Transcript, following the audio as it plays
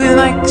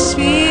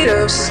speed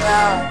of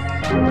sound.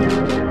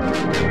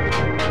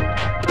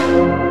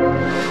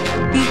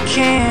 We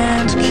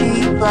can't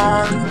keep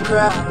on the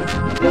ground.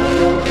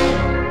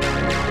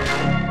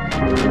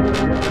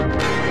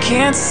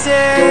 Can't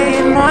stay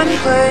in one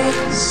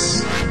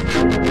place.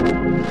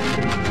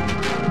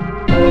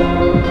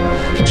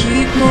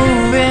 Keep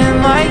moving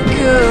like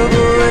a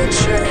bullet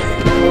train.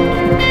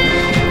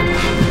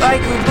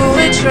 Like a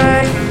bullet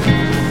train.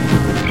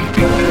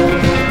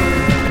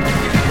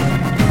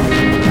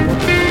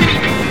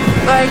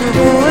 Like a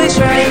bullet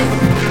train.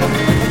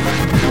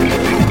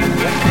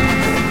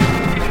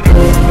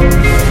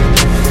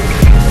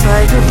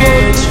 Like a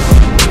bullet train.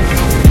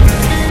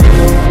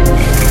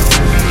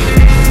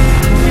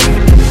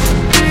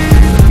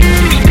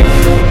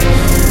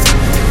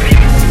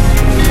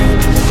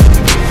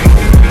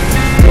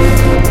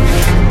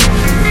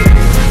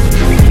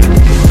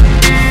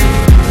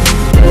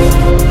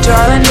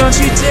 Darling, don't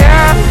you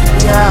dare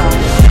down.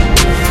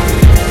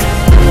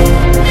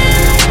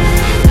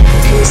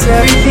 'Cause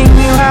everything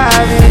you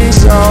have is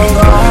all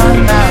gone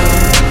now.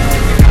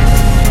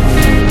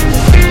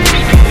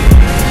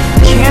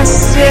 Can't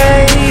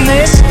stay in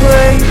this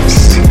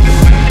place.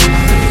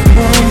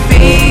 Won't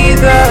be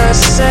the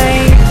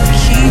same.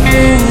 Keep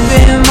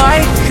moving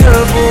like a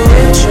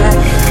bullet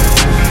train.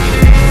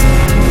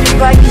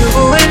 Like a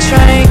bullet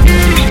train.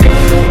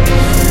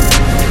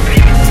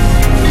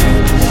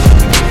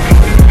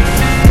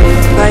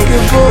 Like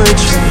a bullet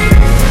train.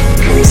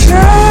 'Cause I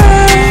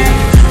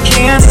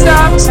can't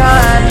stop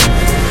time.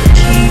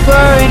 Keep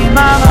her in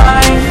my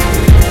mind.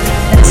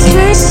 And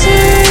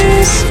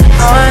spaces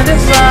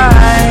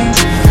undefined.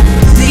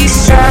 These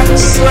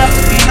tracks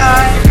left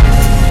behind.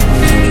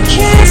 We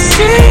can't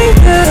stay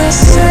the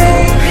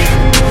same.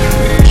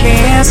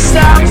 Can't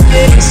stop.